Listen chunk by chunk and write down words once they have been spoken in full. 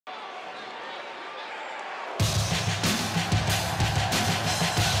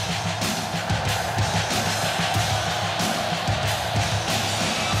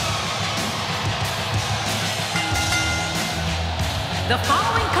The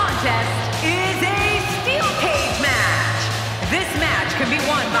following contest is a steel cage match. This match can be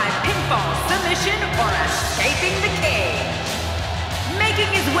won by pinfall, submission, or escaping the cage.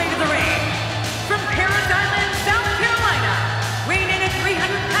 Making his way to the ring, from Parris Island, South Carolina, weighing in at 300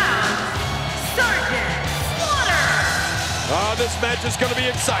 pounds, Sergeant Slaughter. This match is going to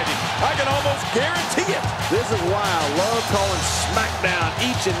be exciting. I can almost guarantee it. This is why I love calling Smackdown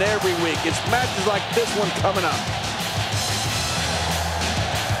each and every week. It's matches like this one coming up.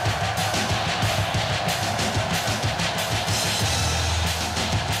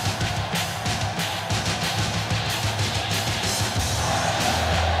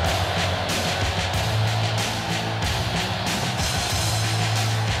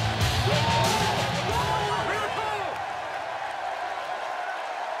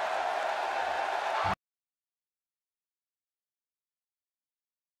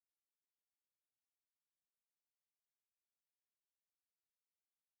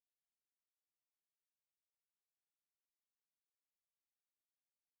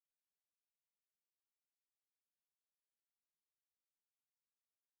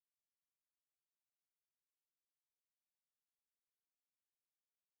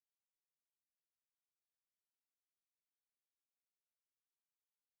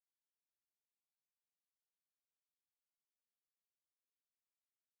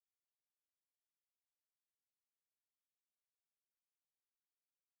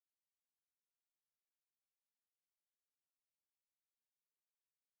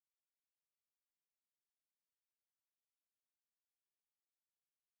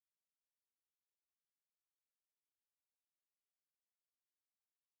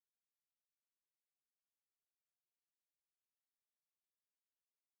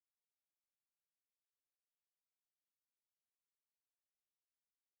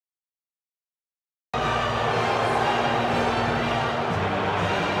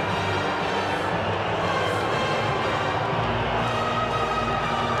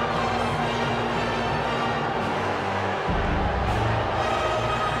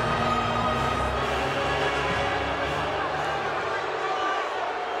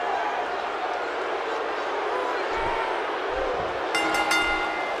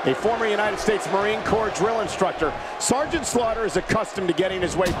 A former United States Marine Corps drill instructor, Sergeant Slaughter is accustomed to getting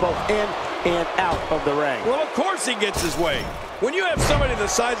his way both in and out of the ring. Well, of course he gets his way. When you have somebody the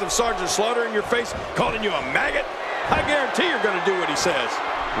size of Sergeant Slaughter in your face calling you a maggot, I guarantee you're going to do what he says.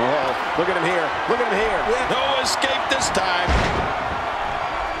 Oh, look at him here. Look at him here. Yeah. No escape this time.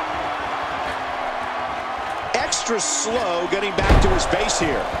 Extra slow getting back to his base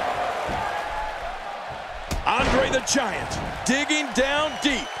here. André the Giant digging down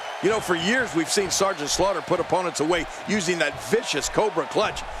deep. You know, for years we've seen Sergeant Slaughter put opponents away using that vicious Cobra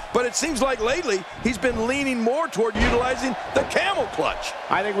clutch. But it seems like lately he's been leaning more toward utilizing the camel clutch.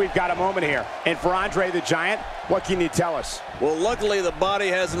 I think we've got a moment here. And for André the Giant, what can you tell us? Well, luckily the body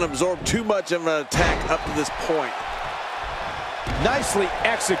hasn't absorbed too much of an attack up to this point. Nicely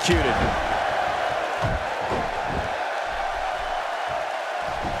executed.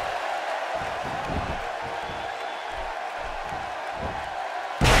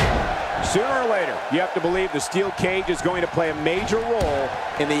 Sooner or later, you have to believe the steel cage is going to play a major role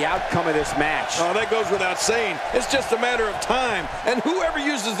in the outcome of this match. Oh, that goes without saying. It's just a matter of time. And whoever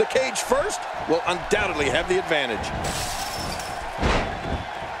uses the cage first will undoubtedly have the advantage.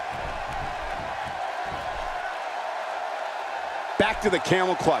 Back to the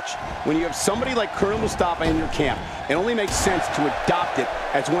camel clutch. When you have somebody like Colonel Mustafa in your camp, it only makes sense to adopt it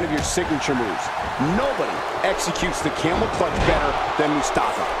as one of your signature moves. Nobody executes the camel clutch better than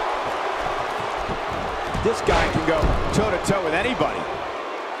Mustafa. This guy can go toe-to-toe with anybody.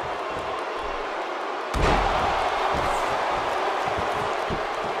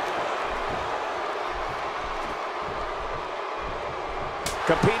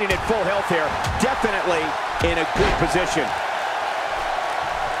 Competing at full health here, definitely in a good position.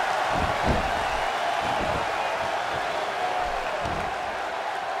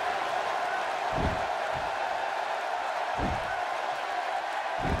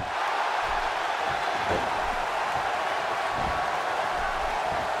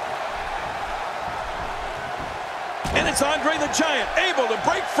 And it's André the Giant able to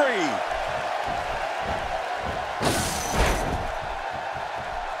break free.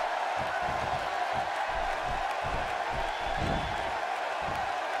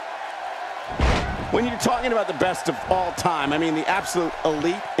 When you're talking about the best of all time, I mean the absolute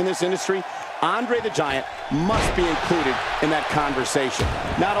elite in this industry, Andre the Giant must be included in that conversation.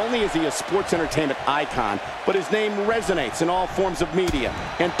 Not only is he a sports entertainment icon, but his name resonates in all forms of media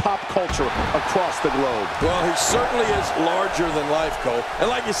and pop culture across the globe. Well, he certainly is larger than life, Cole. And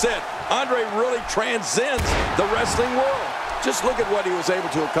like you said, Andre really transcends the wrestling world. Just look at what he was able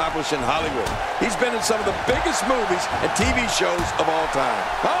to accomplish in Hollywood. He's been in some of the biggest movies and TV shows of all time.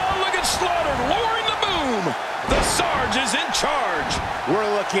 Oh, look at Slaughter lowering the boom. The Sarge is in charge. We're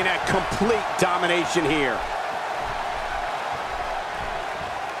looking at complete domination here.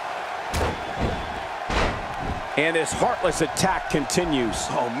 And this heartless attack continues.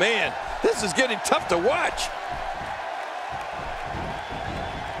 Oh, man, this is getting tough to watch.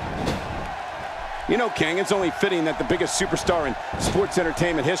 You know, King, it's only fitting that the biggest superstar in sports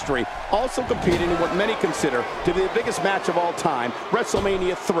entertainment history also competed in what many consider to be the biggest match of all time,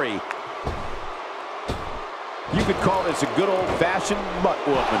 WrestleMania 3. You could call this a good old-fashioned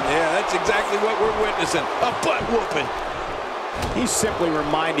butt-whooping. Yeah, that's exactly what we're witnessing, a butt-whooping. He's simply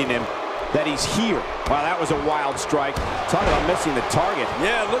reminding him that he's here. Wow, that was a wild strike. Talk about missing the target.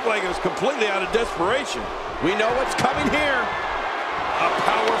 Yeah, it looked like it was completely out of desperation. We know what's coming here. A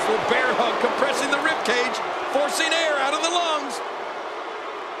powerful bear hug compressing the ribcage, forcing air out of the lungs.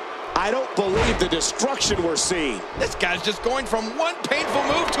 I don't believe the destruction we're seeing. This guy's just going from one painful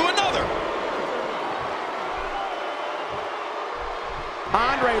move to another.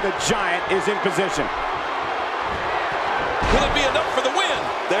 Andre the Giant is in position. Will it be enough for the win?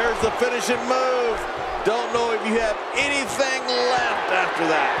 There's the finishing move. Don't know if you have anything left after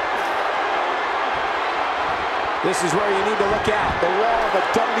that. This is where you need to look out. The wall of the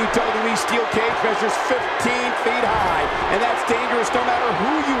WWE steel cage measures 15 feet high, and that's dangerous no matter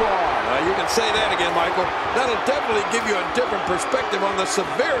who you are. You can say that again, Michael. That'll definitely give you a different perspective on the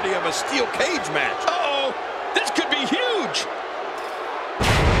severity of a steel cage match. Uh-oh, this could be huge.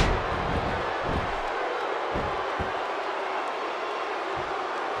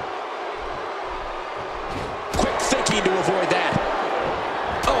 Quick thinking to avoid that.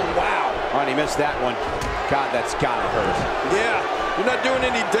 Oh, wow. Oh, and he missed that one. God, that's gotta hurt. Yeah, you're not doing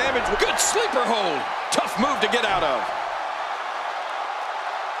any damage. Good sleeper hold. Tough move to get out of.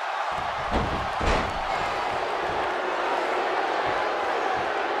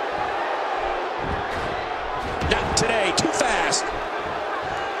 Not today, too fast.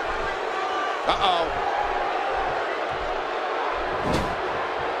 Uh-oh.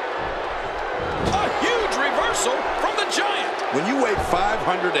 A huge reversal from the Giant. When you weigh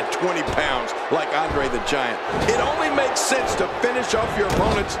 520 pounds like Andre the Giant, it only makes sense to finish off your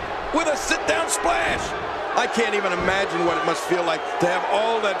opponents with a sit-down splash. I can't even imagine what it must feel like to have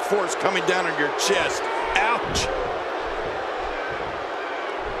all that force coming down on your chest. Ouch.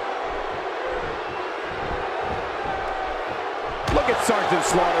 Look at Sergeant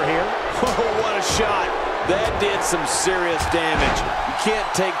Slaughter here. Oh, what a shot. That did some serious damage. You can't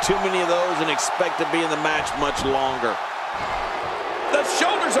take too many of those and expect to be in the match much longer. The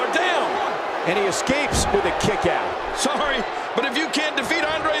shoulders are down. And he escapes with a kick out. Sorry, but if you can't defeat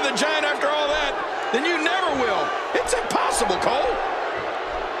Andre the Giant after all that, then you never will. It's impossible, Cole.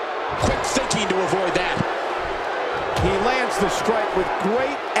 Quick thinking to avoid that. He lands the strike with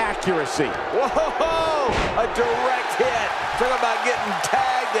great accuracy. Whoa! A direct hit. Talk about getting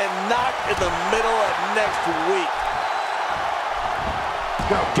tagged and knocked in the middle of next week.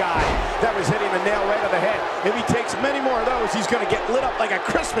 Oh, God, that was hitting the nail right on the head. If he takes many more of those, he's going to get lit up like a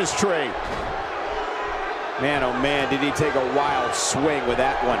Christmas tree. Man, oh, man, did he take a wild swing with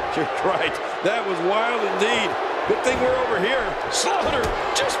that one. You're right. That was wild indeed. Good thing we're over here. Slaughter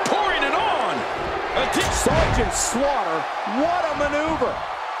just pouring it on. Sergeant Slaughter, what a maneuver.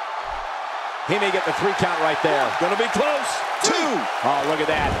 He may get the 3 count right there. Gonna be close. 2. Oh, look at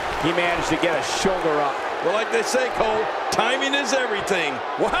that. He managed to get a shoulder up. Well, like they say, Cole, timing is everything.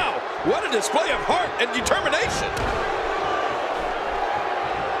 Wow, what a display of heart and determination.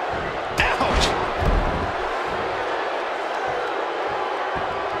 Ouch!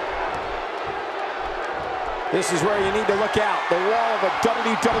 This is where you need to look out. The wall of a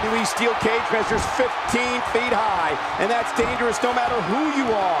WWE steel cage measures 15 feet high, and that's dangerous no matter who you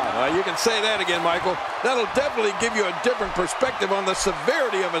are. You can say that again, Michael. That'll definitely give you a different perspective on the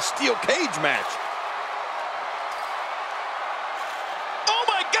severity of a steel cage match. Oh,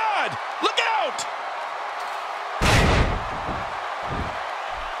 my God! Look out!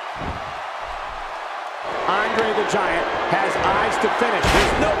 Andre the Giant has eyes to finish.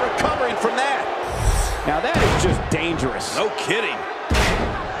 There's no recovering from that. Now that is just dangerous. No kidding.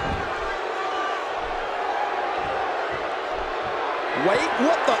 Wait,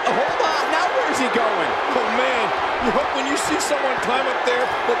 what the? Hold on, now where's he going? Oh, man, you hope when you see someone climb up there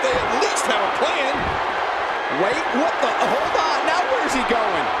that they at least have a plan. Wait, what the? Hold on, now where's he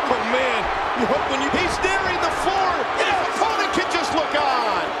going? Oh, man, you hope when you... He's nearing the floor, and his opponent can just look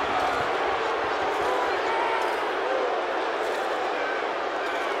on.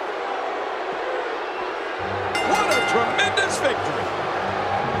 What a tremendous victory.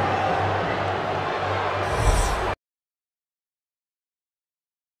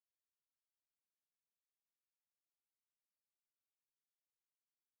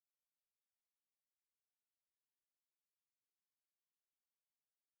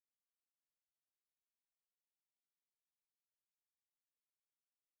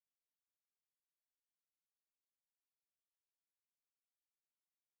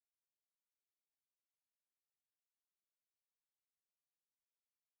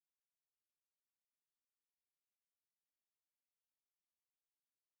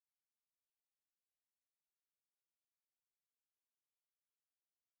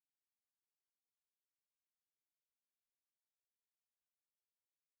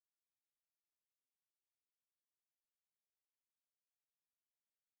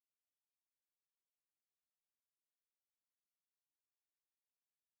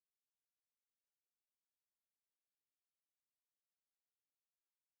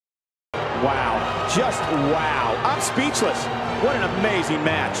 Wow, just wow. I'm speechless. What an amazing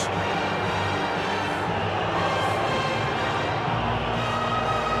match.